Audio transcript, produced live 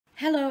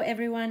Hello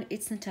everyone,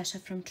 it's Natasha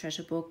from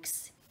Treasure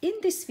Books. In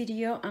this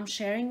video, I'm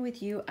sharing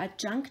with you a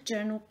junk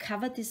journal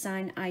cover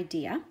design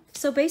idea.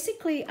 So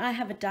basically, I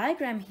have a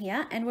diagram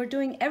here and we're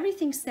doing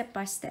everything step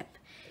by step.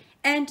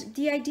 And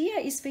the idea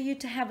is for you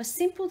to have a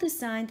simple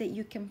design that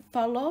you can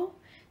follow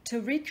to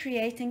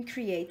recreate and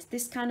create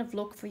this kind of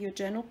look for your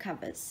journal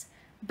covers.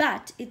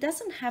 But it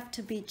doesn't have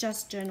to be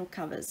just journal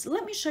covers.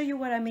 Let me show you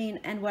what I mean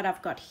and what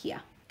I've got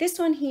here. This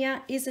one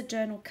here is a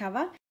journal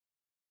cover.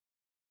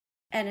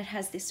 And it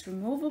has this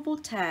removable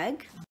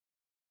tag,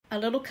 a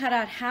little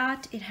cutout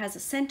heart, it has a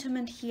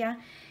sentiment here.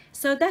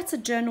 So that's a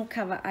journal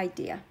cover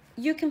idea.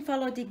 You can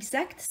follow the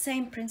exact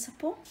same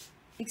principle,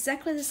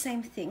 exactly the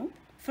same thing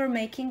for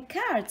making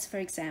cards, for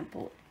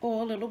example,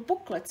 or little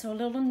booklets or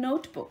little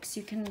notebooks.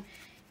 You can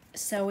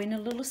sew in a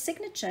little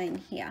signature in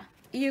here.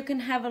 You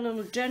can have a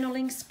little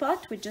journaling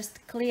spot with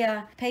just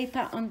clear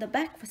paper on the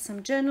back for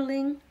some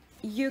journaling.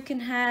 You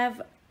can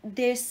have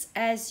this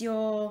as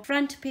your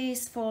front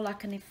piece for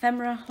like an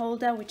ephemera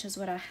holder, which is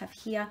what I have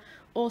here.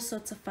 All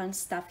sorts of fun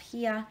stuff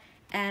here,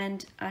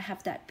 and I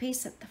have that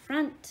piece at the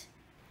front.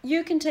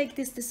 You can take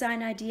this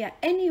design idea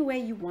any way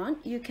you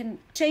want. You can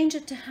change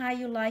it to how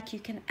you like. You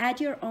can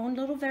add your own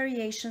little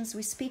variations.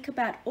 We speak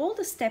about all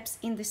the steps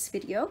in this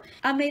video.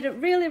 I made it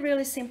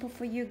really simple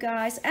for you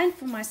guys and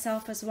for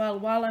myself as well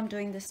while I'm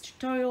doing this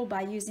tutorial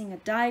by using a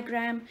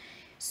diagram.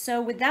 So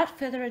without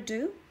further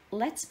ado,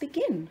 let's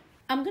begin.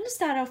 I'm going to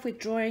start off with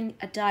drawing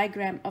a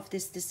diagram of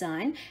this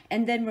design,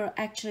 and then we're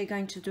actually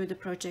going to do the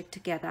project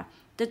together.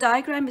 The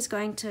diagram is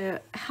going to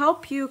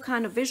help you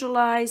kind of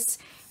visualize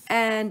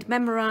and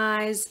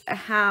memorize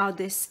how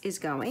this is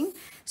going.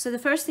 So the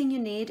first thing you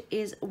need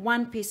is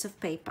one piece of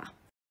paper.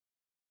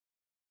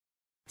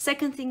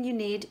 Second thing you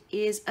need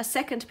is a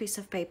second piece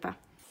of paper.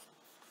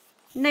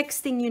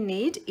 Next thing you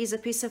need is a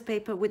piece of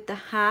paper with the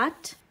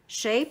heart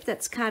shape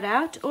that's cut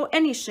out, or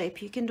any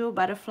shape. You can do a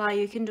butterfly,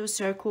 you can do a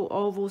circle,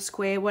 oval,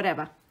 square,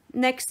 whatever.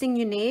 Next thing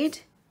you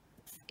need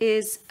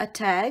is a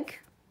tag.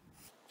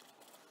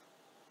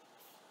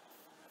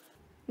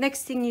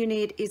 Next thing you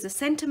need is a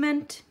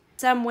sentiment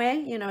somewhere.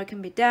 You know, it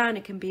can be down,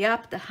 it can be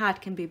up, the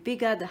heart can be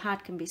bigger, the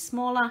heart can be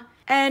smaller.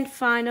 And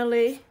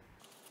finally,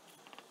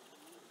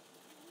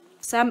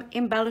 some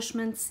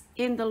embellishments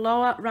in the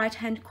lower right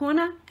hand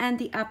corner and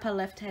the upper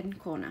left hand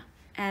corner.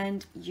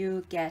 And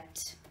you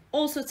get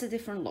all sorts of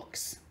different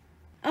looks.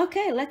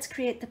 Okay, let's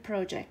create the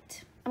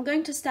project. I'm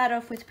going to start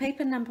off with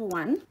paper number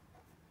 1,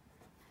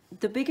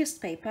 the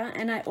biggest paper,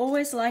 and I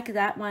always like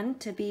that one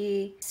to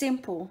be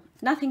simple,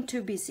 nothing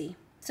too busy.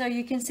 So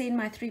you can see in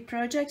my 3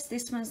 projects,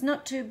 this one's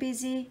not too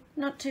busy,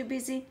 not too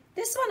busy.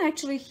 This one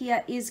actually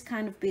here is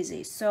kind of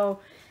busy,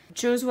 so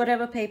choose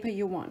whatever paper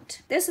you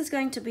want. This is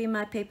going to be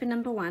my paper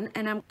number 1,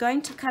 and I'm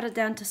going to cut it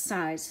down to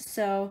size.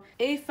 So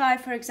if I,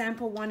 for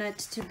example, want it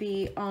to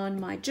be on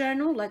my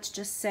journal, let's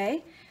just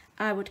say,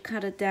 I would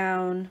cut it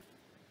down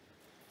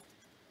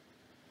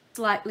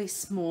slightly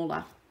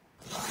smaller.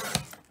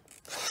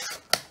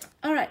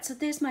 All right, so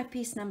there's my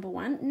piece number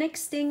 1.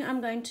 Next thing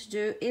I'm going to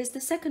do is the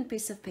second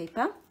piece of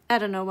paper. I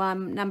don't know why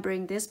I'm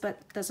numbering this,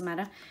 but it doesn't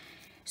matter.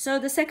 So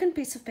the second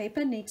piece of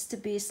paper needs to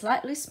be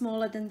slightly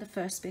smaller than the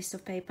first piece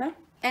of paper.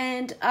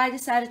 And I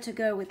decided to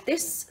go with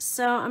this,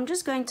 so I'm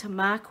just going to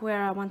mark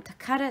where I want to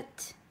cut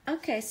it.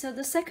 Okay, so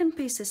the second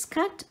piece is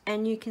cut,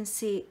 and you can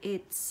see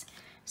it's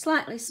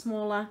slightly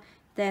smaller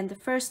than the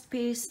first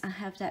piece. I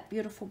have that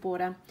beautiful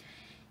border.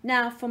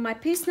 Now for my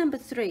piece number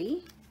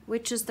 3,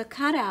 which is the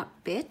cutout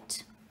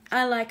bit,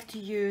 I like to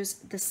use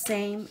the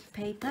same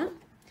paper,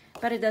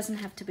 but it doesn't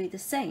have to be the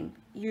same.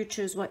 You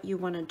choose what you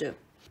want to do.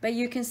 But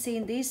you can see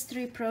in these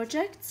 3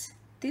 projects,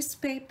 this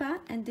paper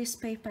and this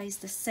paper is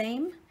the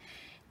same.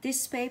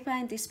 This paper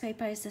and this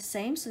paper is the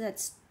same, so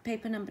that's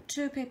paper number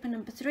 2, paper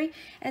number 3.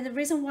 And the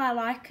reason why I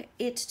like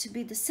it to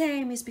be the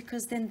same is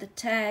because then the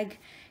tag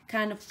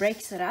kind of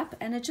breaks it up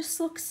and it just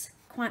looks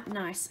quite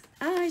nice.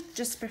 I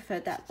just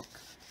prefer that look.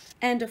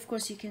 And of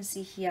course you can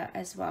see here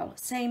as well,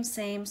 same,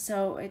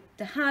 so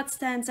the heart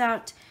stands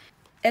out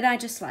and I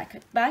just like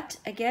it. But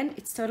again,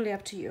 it's totally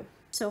up to you.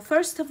 So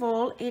first of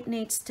all, it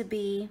needs to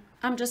be,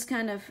 I'm just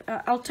kind of,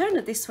 I'll turn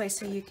it this way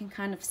so you can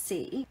kind of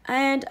see.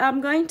 And I'm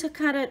going to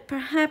cut it,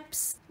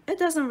 perhaps, it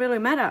doesn't really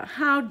matter.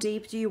 How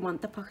deep do you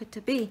want the pocket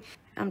to be?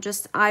 I'm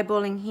just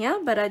eyeballing here,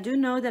 but I do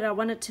know that I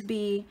want it to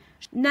be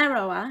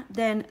narrower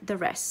than the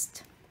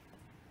rest.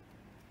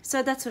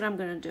 So that's what I'm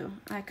going to do.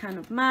 I kind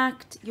of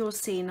marked, you'll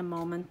see in a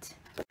moment.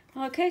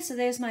 Okay, so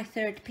there's my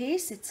third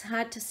piece. It's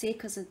hard to see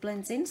because it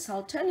blends in, so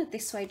I'll turn it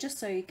this way just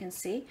so you can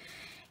see.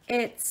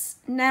 It's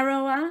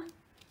narrower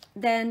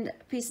than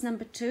piece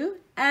number 2,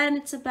 and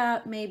it's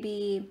about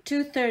maybe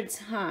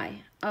 2/3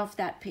 high of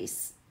that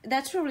piece.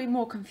 That's probably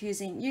more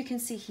confusing. You can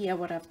see here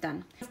what I've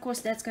done. Of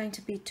course, that's going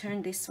to be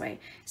turned this way.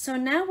 So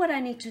now what I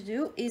need to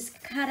do is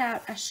cut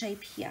out a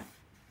shape here,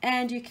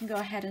 and you can go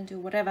ahead and do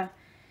whatever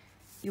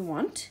you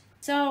want.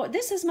 So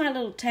this is my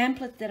little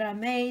template that I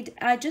made.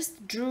 I just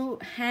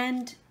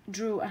hand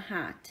drew a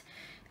heart.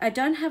 I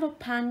don't have a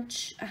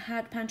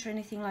heart punch or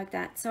anything like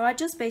that. So I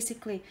just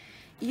basically,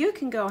 you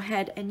can go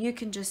ahead and you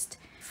can just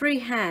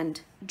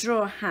freehand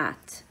draw a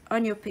hat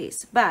on your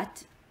piece,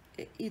 but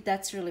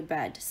that's really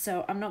bad,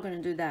 so I'm not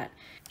going to do that.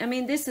 I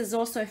mean, this is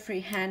also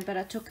freehand, but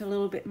I took a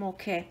little bit more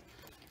care.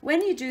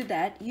 When you do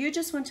that, you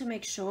just want to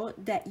make sure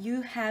that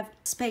you have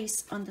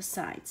space on the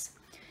sides.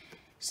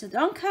 So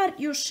don't cut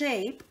your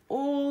shape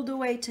all the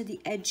way to the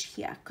edge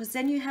here, because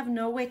then you have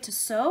nowhere to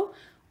sew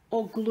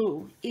or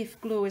glue, if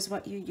glue is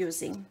what you're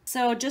using.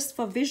 So just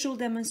for visual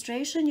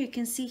demonstration, you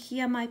can see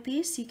here my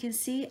piece, you can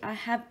see I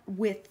have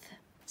width.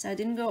 So I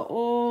didn't go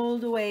all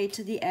the way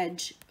to the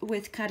edge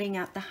with cutting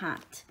out the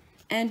hat.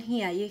 And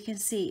here you can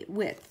see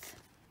width.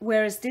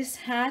 Whereas this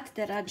hat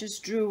that I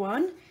just drew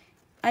on,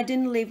 I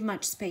didn't leave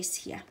much space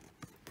here.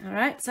 All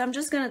right, so I'm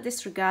just gonna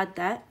disregard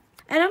that.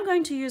 And I'm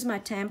going to use my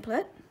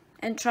template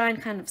and try and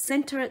kind of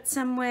center it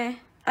somewhere.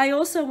 I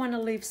also want to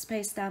leave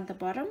space down the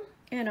bottom,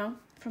 you know,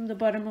 from the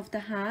bottom of the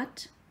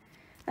hat.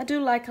 I do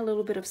like a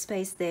little bit of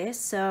space there,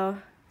 so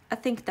I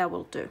think that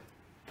will do.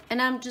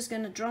 And I'm just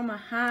going to draw my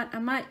hat. I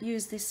might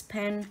use this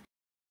pen.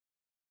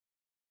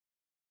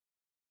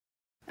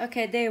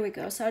 Okay, there we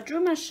go. So I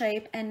drew my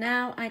shape and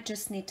now I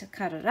just need to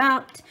cut it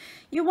out.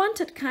 You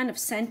want it kind of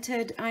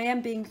centered. I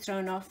am being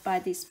thrown off by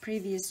this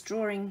previous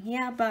drawing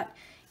here, but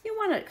you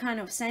want it kind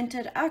of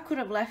centered. I could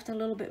have left a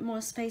little bit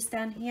more space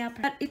down here,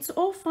 but it's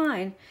all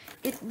fine.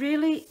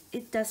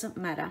 It doesn't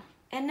matter.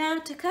 And now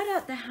to cut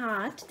out the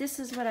heart, this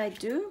is what I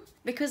do,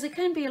 because it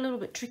can be a little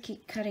bit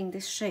tricky cutting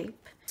this shape.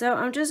 So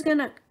I'm just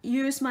gonna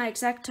use my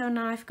X-Acto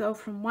knife, go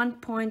from one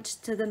point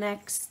to the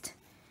next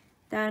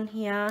down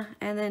here,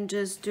 and then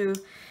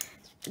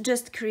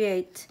just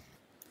create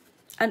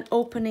an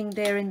opening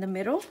there in the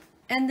middle,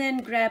 and then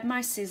grab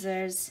my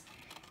scissors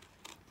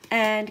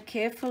and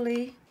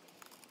carefully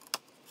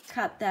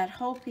cut that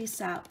whole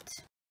piece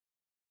out.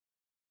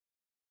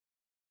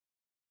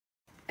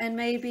 And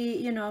maybe,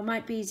 you know, it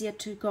might be easier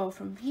to go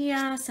from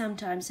here.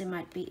 Sometimes it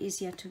might be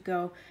easier to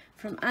go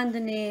from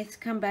underneath,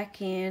 come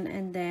back in,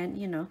 and then,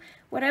 you know,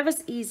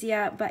 whatever's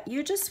easier. But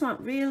you just want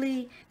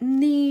really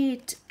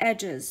neat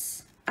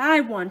edges.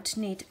 I want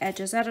neat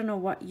edges. I don't know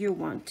what you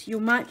want. You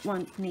might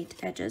want neat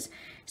edges.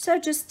 So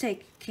just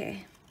take care.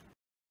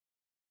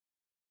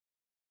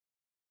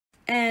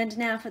 And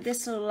now for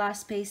this little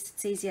last piece,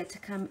 it's easier to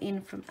come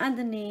in from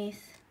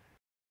underneath.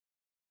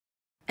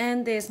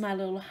 And there's my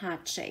little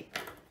heart shape.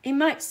 It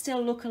might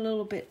still look a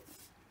little bit,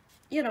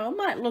 you know, it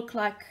might look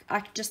like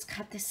I just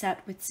cut this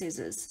out with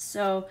scissors.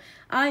 So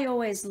I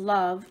always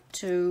love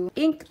to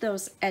ink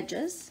those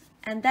edges,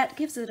 and that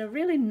gives it a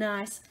really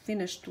nice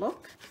finished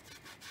look.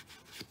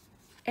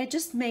 It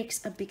just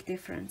makes a big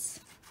difference.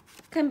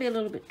 It can be a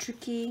little bit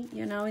tricky,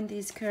 you know, in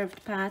these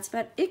curved parts,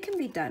 but it can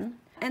be done.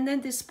 And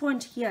then this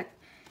point here,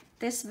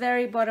 this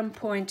very bottom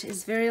point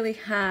is really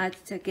hard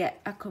to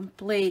get a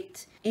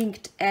complete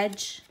inked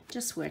edge.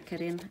 Just work it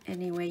in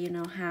any way you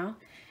know how.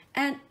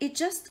 And it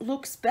just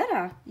looks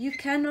better. You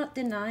cannot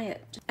deny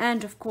it.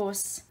 And of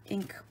course,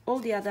 ink all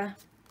the other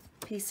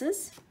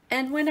pieces.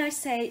 And when I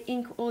say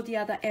ink all the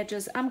other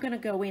edges, I'm going to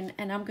go in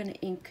and I'm going to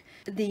ink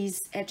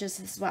these edges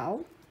as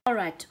well. All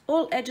right,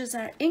 all edges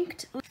are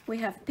inked. We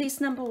have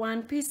piece number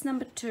 1, piece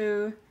number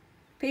 2,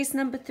 piece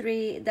number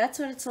 3. That's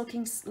what it's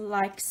looking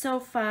like so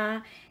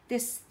far.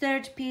 This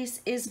third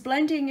piece is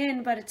blending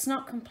in, but it's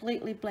not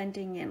completely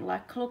blending in.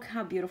 Like, look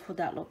how beautiful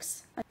that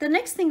looks. The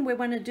next thing we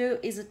want to do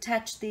is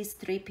attach these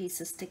 3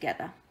 pieces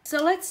together.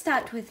 So let's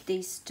start with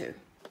these 2.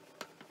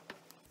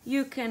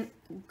 You can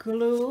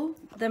glue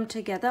them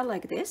together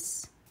like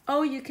this,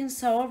 or you can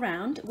sew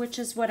around, which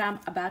is what I'm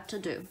about to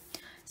do.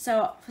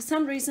 So for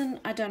some reason,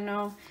 I don't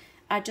know,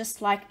 I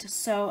just like to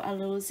sew a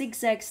little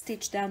zigzag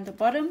stitch down the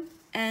bottom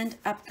and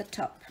up the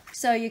top.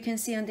 So you can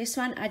see on this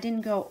one, I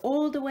didn't go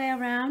all the way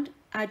around.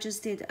 I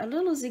just did a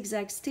little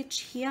zigzag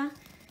stitch here,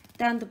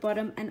 down the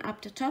bottom and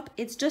up the top.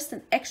 It's just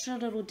an extra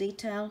little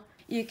detail.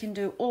 You can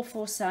do all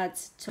 4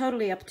 sides,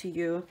 totally up to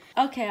you.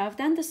 Okay, I've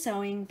done the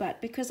sewing,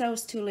 but because I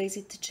was too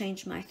lazy to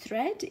change my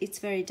thread, it's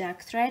very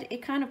dark thread,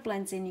 it kind of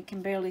blends in, you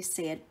can barely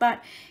see it,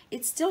 but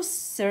it's still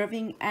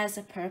serving as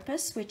a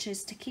purpose, which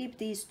is to keep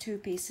these 2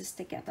 pieces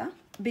together,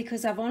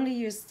 because I've only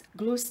used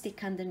glue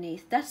stick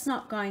underneath. That's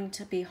not going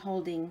to be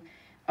holding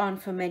on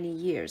for many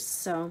years,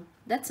 so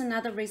that's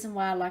another reason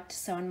why I like to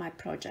sew on my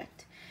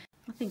project.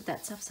 I think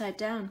that's upside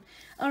down.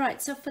 All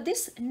right, so for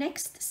this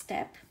next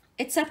step,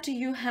 it's up to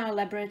you how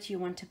elaborate you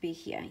want to be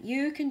here.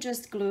 You can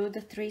just glue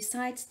the 3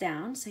 sides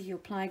down. So you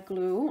apply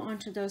glue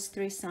onto those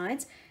 3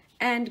 sides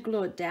and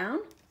glue it down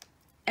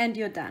and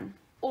you're done.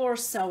 Or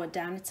sew it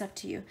down, it's up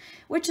to you.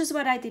 Which is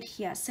what I did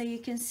here. So you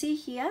can see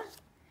here,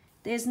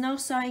 there's no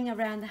sewing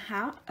around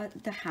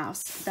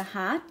the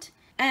heart.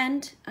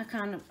 And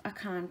I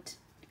can't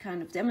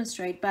kind of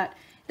demonstrate, but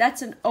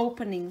that's an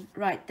opening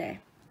right there.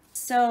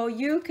 So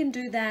you can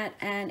do that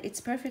and it's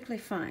perfectly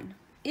fine.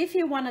 If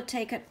you want to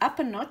take it up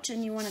a notch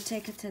and you want to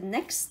take it to the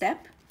next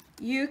step,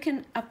 you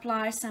can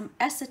apply some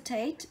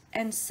acetate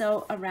and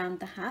sew around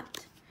the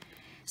hat.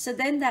 So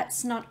then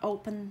that's not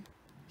open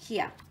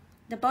here.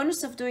 The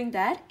bonus of doing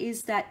that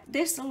is that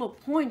this little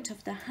point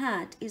of the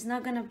hat is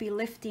not going to be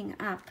lifting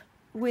up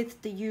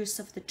with the use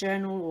of the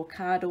journal or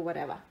card or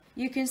whatever.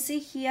 You can see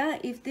here,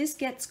 if this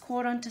gets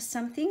caught onto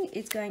something,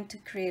 it's going to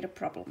create a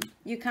problem.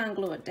 You can't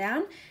glue it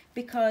down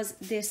because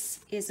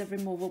this is a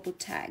removable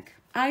tag.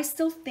 I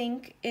still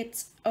think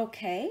it's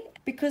okay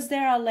because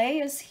there are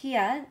layers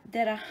here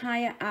that are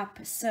higher up,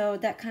 so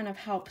that kind of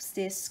helps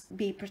this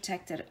be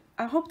protected.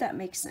 I hope that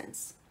makes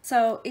sense.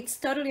 So it's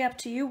totally up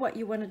to you what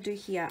you want to do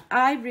here.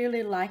 I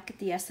really like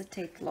the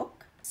acetate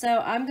look, so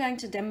I'm going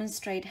to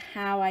demonstrate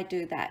how I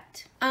do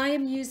that. I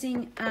am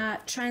using a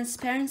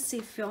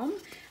transparency film.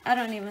 I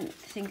don't even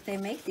think they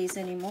make these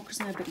anymore because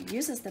nobody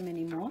uses them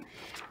anymore.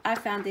 I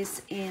found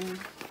this in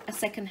a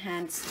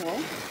second-hand store.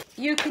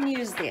 You can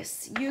use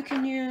this. You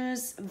can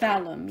use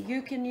vellum.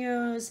 You can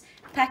use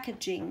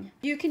packaging.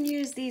 You can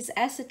use these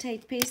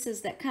acetate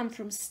pieces that come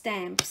from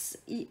stamps.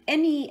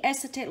 Any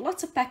acetate,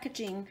 lots of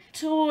packaging,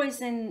 toys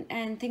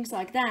and things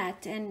like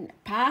that, and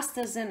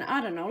pastas and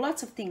I don't know,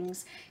 lots of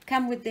things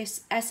come with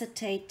this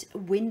acetate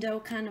window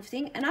kind of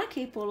thing, and I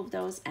keep all of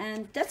those,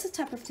 and that's the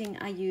type of thing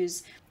I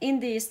use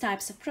in these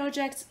types of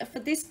projects. For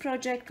this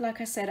project,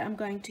 like I said, I'm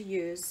going to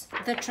use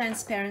the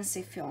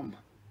transparency film.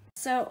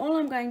 So all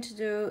I'm going to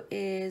do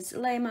is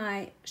lay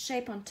my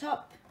shape on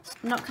top.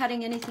 I'm not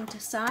cutting anything to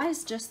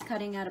size, just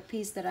cutting out a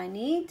piece that I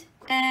need.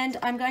 And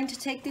I'm going to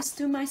take this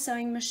to my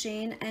sewing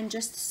machine and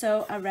just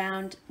sew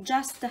around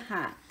just the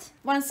hat.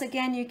 Once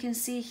again, you can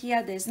see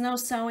here there's no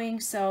sewing,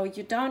 so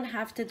you don't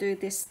have to do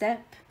this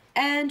step.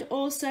 And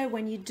also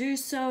when you do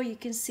sew, you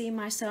can see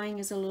my sewing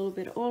is a little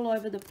bit all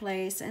over the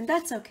place, and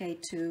that's okay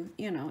too.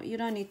 You know, you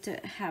don't need to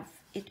have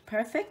it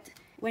perfect.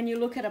 When you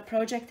look at a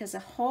project as a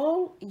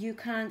whole, you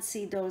can't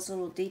see those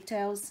little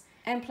details.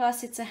 And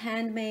plus it's a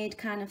handmade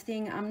kind of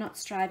thing. I'm not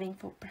striving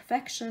for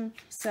perfection,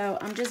 so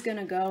I'm just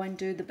gonna go and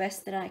do the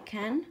best that I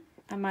can.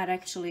 I might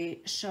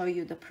actually show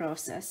you the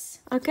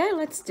process. Okay,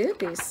 let's do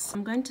this.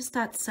 I'm going to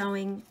start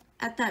sewing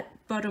at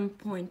that bottom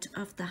point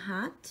of the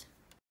hat.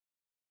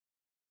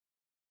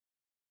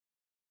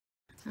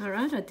 All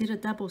right, I did a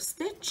double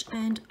stitch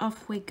and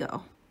off we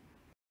go.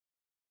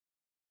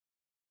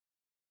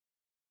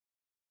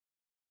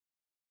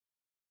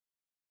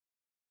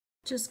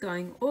 Just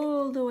going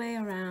all the way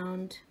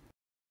around.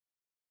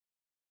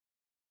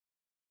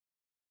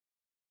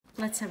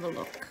 Let's have a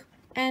look.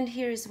 And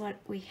here is what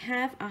we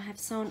have. I have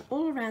sewn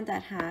all around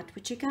that hat,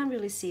 which you can't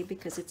really see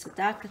because it's a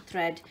darker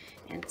thread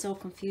and it's all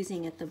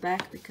confusing at the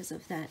back because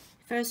of that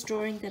first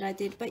drawing that I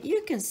did. But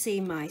you can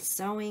see my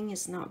sewing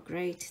is not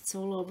great. It's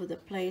all over the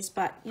place,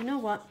 but you know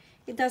what?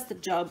 It does the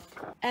job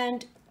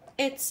and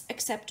it's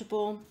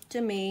acceptable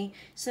to me.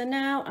 So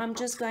now I'm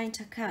just going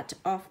to cut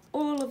off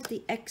all of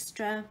the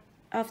extra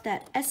of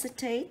that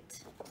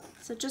acetate.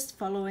 So just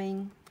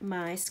following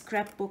my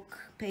scrapbook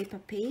paper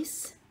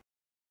piece.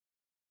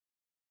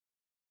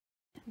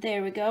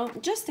 There we go.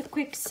 Just a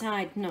quick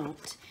side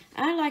note.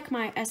 I like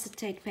my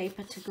acetate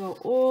paper to go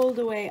all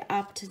the way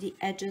up to the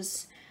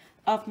edges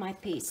of my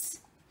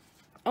piece.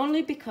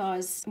 Only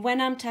because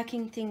when I'm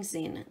tucking things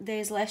in,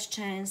 there's less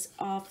chance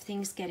of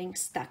things getting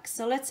stuck.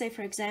 So let's say,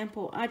 for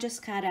example, I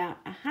just cut out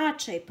a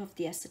heart shape of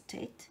the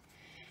acetate.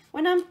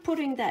 When I'm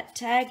putting that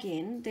tag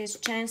in, there's a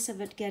chance of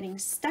it getting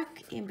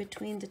stuck in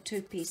between the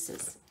two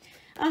pieces.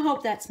 I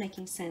hope that's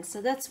making sense.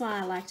 So that's why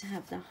I like to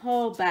have the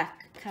whole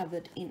back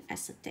covered in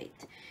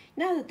acetate.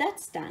 Now that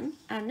that's done,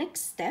 our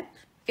next step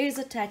is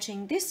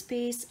attaching this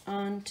piece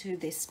onto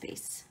this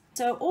piece.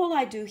 So all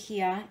I do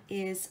here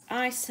is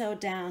I sew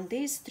down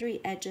these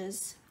three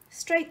edges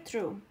straight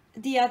through.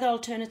 The other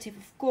alternative,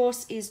 of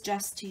course, is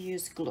just to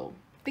use glue.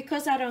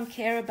 Because I don't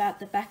care about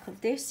the back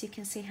of this, you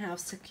can see how I've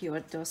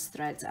secured those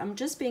threads. I'm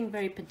just being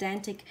very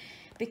pedantic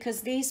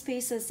because these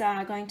pieces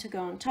are going to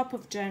go on top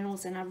of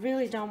journals and I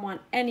really don't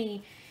want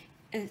any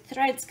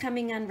threads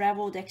coming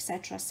unraveled,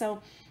 etc.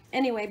 So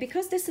anyway,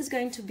 because this is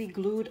going to be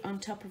glued on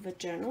top of a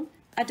journal,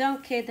 I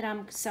don't care that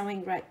I'm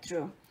sewing right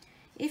through.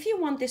 If you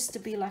want this to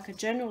be like a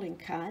journaling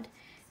card,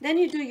 then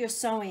you do your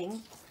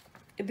sewing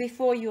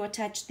before you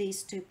attach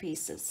these two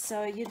pieces.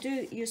 So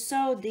you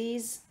sew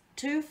these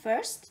two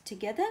first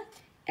together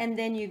and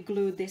then you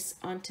glue this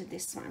onto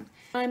this one.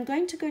 I'm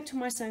going to go to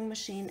my sewing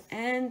machine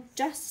and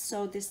just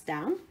sew this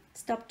down.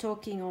 Stop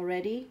talking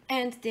already.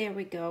 And there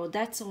we go.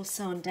 That's all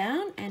sewn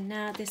down. And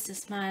now this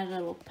is my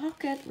little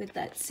pocket with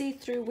that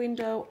see-through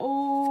window.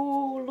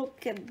 Oh,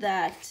 look at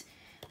that.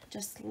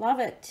 Just love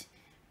it.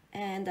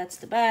 And that's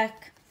the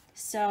back.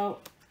 So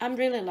I'm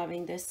really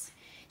loving this.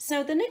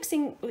 So the next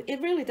thing,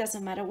 it really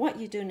doesn't matter what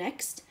you do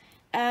next.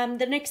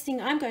 The next thing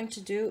I'm going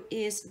to do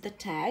is the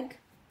tag.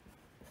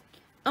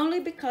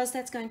 Only because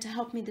that's going to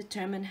help me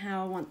determine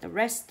how I want the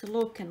rest to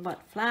look and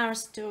what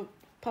flowers to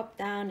pop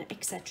down,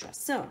 etc.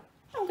 So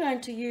I'm going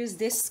to use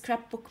this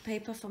scrapbook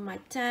paper for my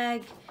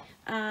tag.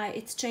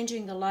 It's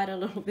changing the light a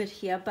little bit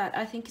here, but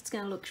I think it's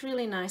going to look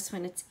really nice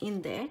when it's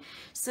in there.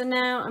 So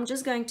now I'm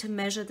just going to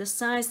measure the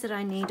size that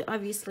I need.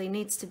 Obviously it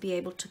needs to be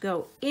able to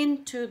go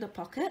into the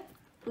pocket.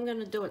 I'm going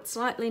to do it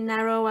slightly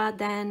narrower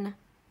than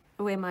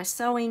where my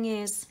sewing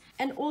is.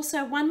 And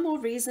also one more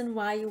reason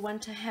why you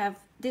want to have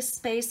this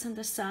space on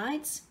the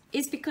sides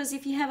is because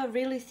if you have a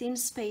really thin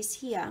space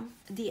here,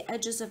 the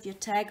edges of your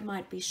tag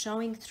might be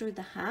showing through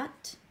the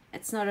hat.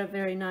 It's not a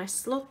very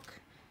nice look.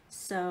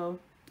 So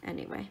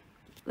anyway,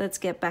 let's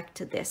get back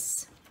to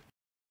this.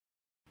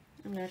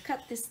 I'm going to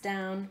cut this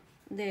down.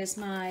 There's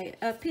my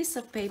piece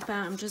of paper.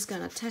 I'm just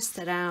going to test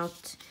it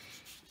out.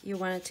 You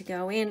want it to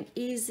go in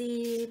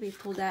easy. We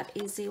pull that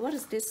easy. What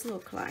does this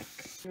look like?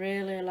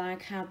 Really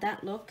like how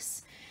that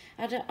looks.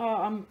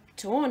 I'm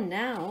torn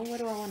now. What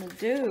do I want to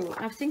do?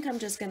 I think I'm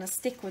just going to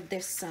stick with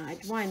this side.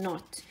 Why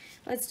not?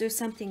 Let's do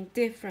something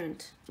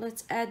different.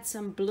 Let's add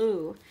some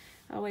blue.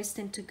 I always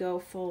tend to go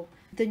for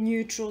the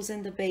neutrals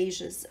and the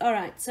beiges. All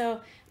right,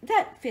 so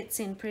that fits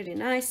in pretty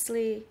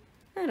nicely.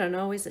 I don't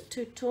know, is it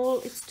too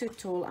tall? It's too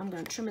tall. I'm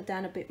going to trim it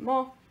down a bit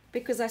more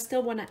because I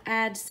still want to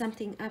add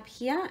something up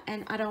here,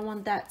 and I don't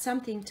want that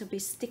something to be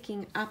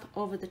sticking up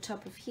over the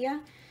top of here.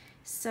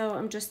 So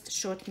I'm just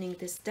shortening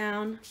this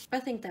down. I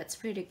think that's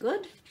pretty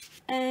good.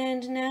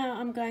 And now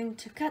I'm going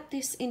to cut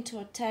this into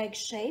a tag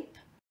shape.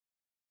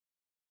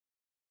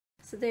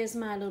 So there's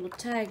my little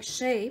tag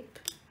shape.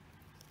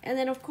 And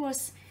then of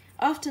course,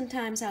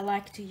 oftentimes I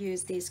like to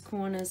use these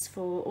corners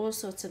for all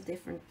sorts of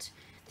different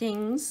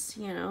things,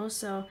 you know,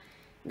 so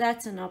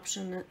that's an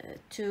option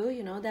too,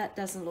 you know, that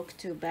doesn't look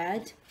too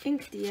bad.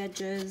 Ink the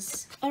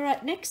edges. All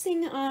right, next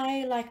thing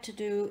I like to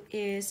do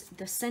is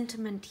the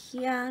sentiment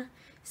here.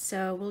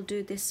 So we'll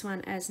do this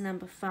one as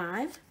number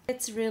 5.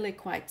 It's really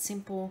quite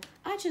simple.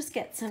 I just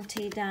get some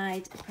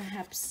tea-dyed,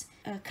 perhaps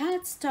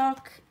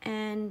cardstock,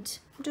 and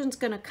I'm just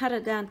gonna cut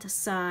it down to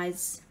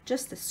size.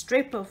 Just a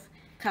strip of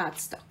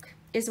cardstock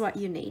is what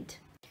you need.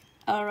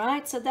 All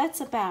right, so that's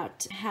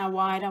about how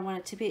wide I want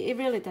it to be. It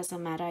really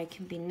doesn't matter. It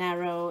can be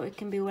narrow, it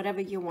can be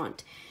whatever you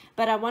want,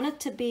 but I want it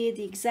to be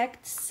the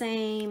exact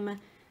same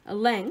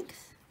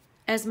length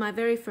as my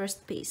very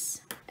first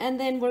piece. And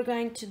then we're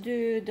going to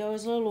do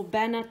those little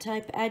banner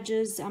type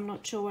edges. I'm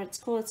not sure what it's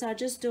called, so I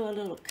just do a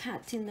little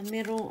cut in the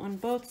middle on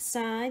both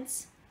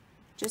sides,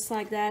 just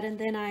like that. And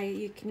then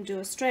you can do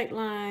a straight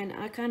line.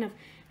 I kind of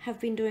have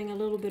been doing a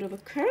little bit of a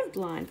curved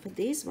line for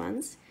these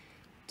ones.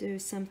 Do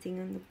something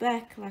on the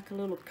back like a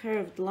little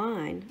curved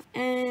line,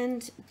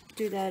 and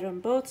do that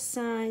on both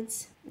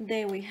sides.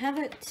 There we have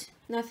it.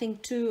 Nothing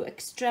too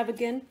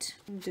extravagant.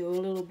 Do a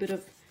little bit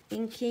of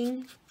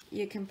inking.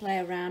 You can play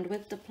around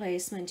with the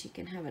placement. You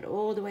can have it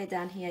all the way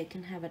down here. You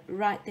can have it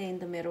right there in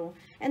the middle.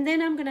 And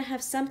then I'm going to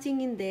have something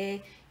in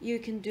there. You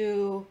can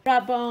do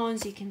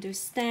rub-ons. You can do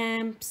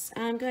stamps.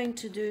 I'm going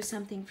to do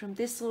something from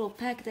this little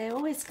pack. They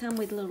always come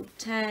with little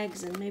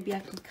tags, and maybe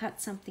I can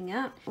cut something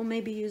out, or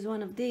maybe use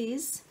one of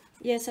these.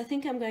 Yes, I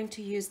think I'm going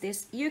to use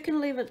this. You can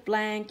leave it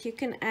blank. You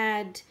can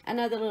add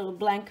another little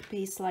blank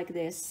piece like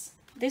this.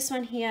 This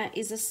one here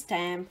is a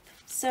stamp.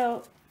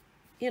 So,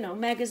 you know,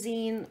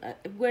 magazine,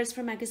 words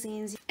for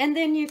magazines. And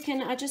then you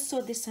can, I just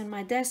saw this on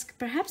my desk.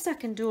 Perhaps I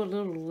can do a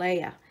little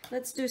layer.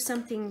 Let's do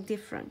something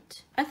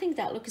different. I think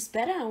that looks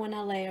better when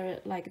I layer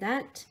it like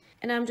that.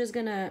 And I'm just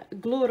gonna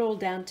glue it all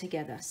down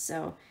together.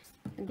 So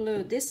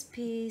glue this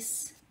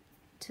piece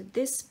to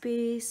this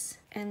piece,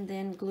 and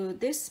then glue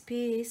this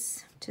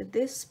piece to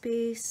this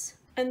piece.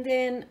 And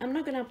then I'm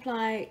not going to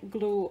apply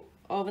glue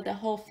over the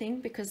whole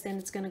thing because then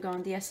it's going to go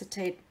on the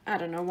acetate. I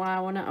don't know why I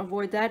want to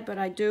avoid that, but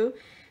I do.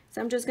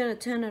 So I'm just going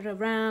to turn it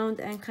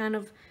around and kind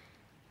of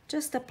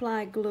just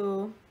apply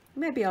glue.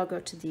 Maybe I'll go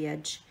to the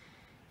edge,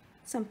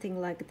 something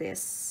like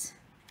this,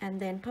 and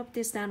then pop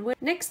this down.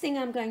 Next thing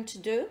I'm going to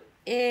do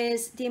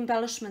is the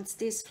embellishments,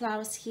 these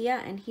flowers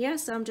here and here.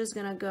 So I'm just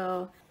gonna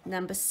go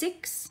number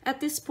 6. At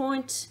this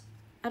point,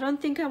 I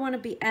don't think I want to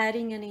be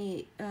adding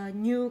any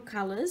new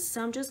colors,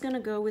 so I'm just gonna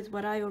go with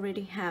what I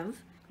already have,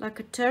 like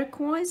a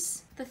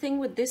turquoise. The thing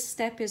with this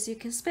step is you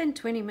can spend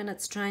 20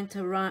 minutes trying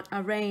to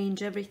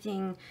arrange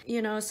everything,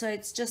 you know, so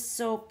it's just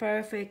so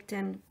perfect.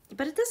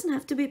 But it doesn't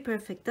have to be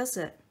perfect, does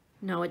it?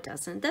 No, it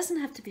doesn't. It doesn't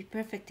have to be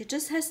perfect. It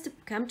just has to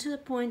come to the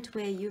point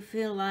where you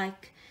feel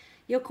like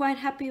you're quite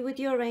happy with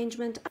your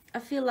arrangement. I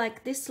feel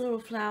like this little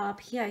flower up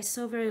here is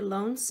so very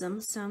lonesome,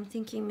 so I'm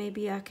thinking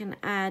maybe I can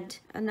add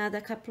another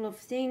couple of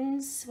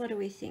things. What do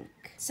we think?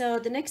 So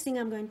the next thing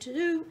I'm going to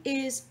do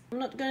is, I'm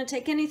not going to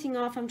take anything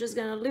off. I'm just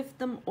going to lift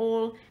them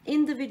all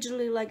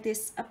individually like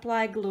this,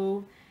 apply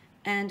glue,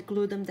 and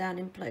glue them down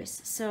in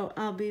place. So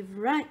I'll be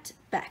right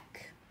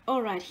back.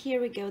 All right,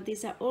 here we go.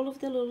 These are all of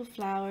the little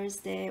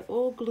flowers. They're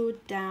all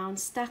glued down,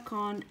 stuck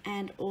on,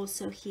 and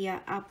also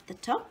here up the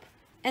top.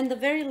 And the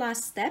very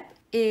last step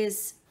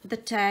is the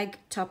tag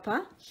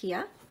topper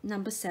here,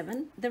 number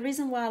 7. The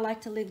reason why I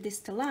like to leave this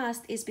to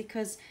last is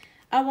because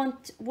I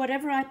want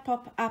whatever I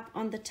pop up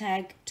on the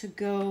tag to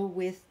go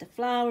with the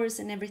flowers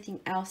and everything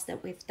else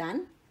that we've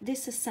done.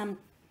 This is some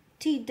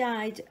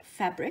tea-dyed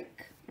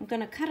fabric. I'm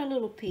gonna cut a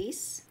little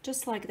piece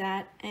just like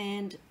that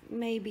and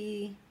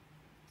maybe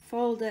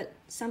fold it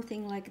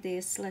something like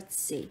this. Let's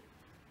see.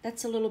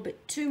 That's a little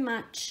bit too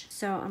much,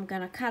 so I'm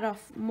gonna cut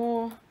off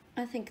more.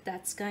 I think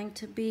that's going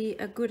to be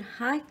a good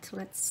height.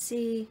 Let's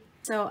see.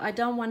 So I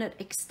don't want it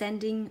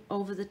extending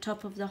over the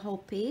top of the whole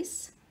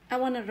piece. I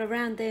want it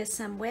around there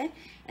somewhere.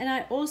 And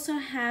I also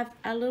have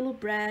a little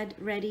brad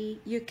ready.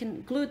 You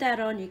can glue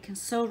that on, you can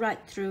sew right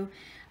through.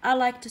 I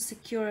like to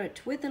secure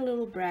it with a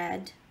little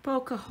brad.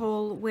 poke a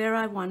hole where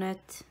I want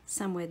it,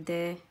 somewhere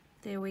there.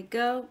 There we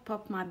go.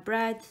 Pop my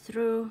brad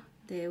through.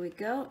 There we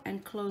go.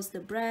 And close the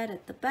brad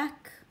at the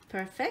back.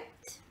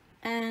 Perfect.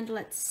 And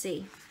let's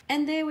see.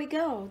 And there we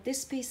go.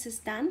 This piece is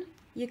done.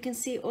 You can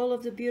see all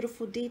of the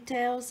beautiful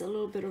details, a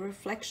little bit of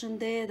reflection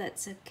there,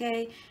 that's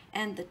okay.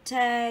 And the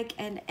tag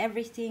and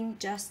everything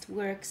just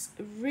works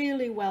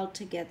really well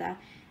together.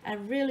 I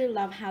really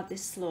love how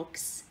this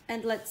looks.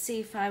 And let's see,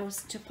 if I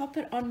was to pop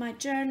it on my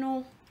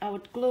journal, I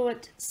would glue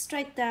it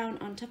straight down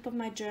on top of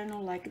my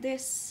journal like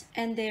this.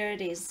 And there it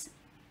is.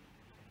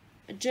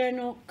 A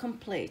journal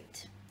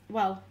complete.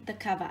 Well, the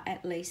cover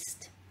at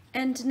least.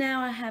 And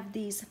now I have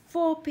these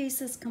 4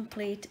 pieces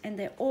complete, and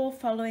they're all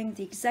following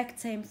the exact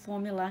same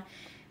formula.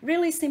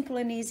 Really simple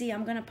and easy.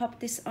 I'm going to pop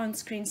this on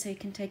screen so you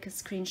can take a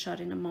screenshot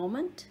in a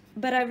moment.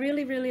 But I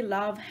really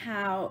love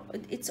how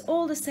it's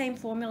all the same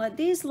formula.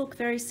 These look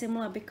very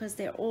similar because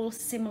they're all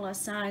similar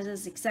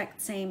sizes,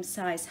 exact same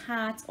size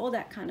hearts, all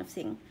that kind of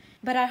thing.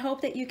 But I hope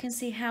that you can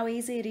see how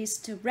easy it is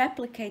to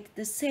replicate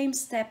the same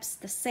steps,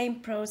 the same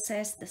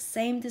process, the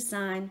same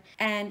design,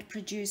 and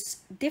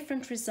produce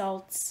different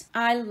results.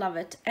 I love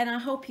it, and I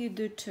hope you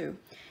do too.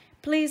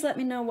 Please let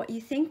me know what you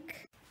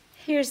think.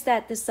 Here's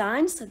that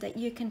design so that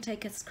you can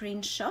take a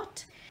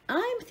screenshot.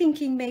 I'm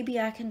thinking maybe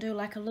I can do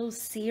like a little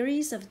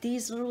series of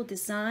these little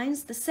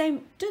designs,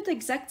 do the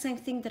exact same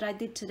thing that I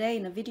did today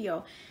in a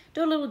video.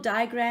 Do a little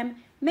diagram,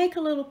 make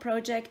a little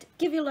project,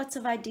 give you lots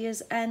of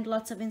ideas and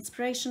lots of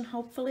inspiration,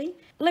 hopefully.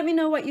 Let me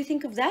know what you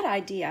think of that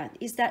idea.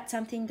 Is that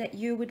something that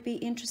you would be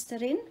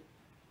interested in?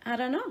 I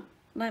don't know.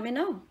 Let me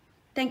know.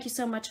 Thank you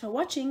so much for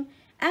watching,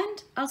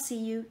 and I'll see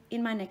you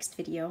in my next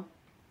video.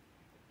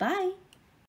 Bye.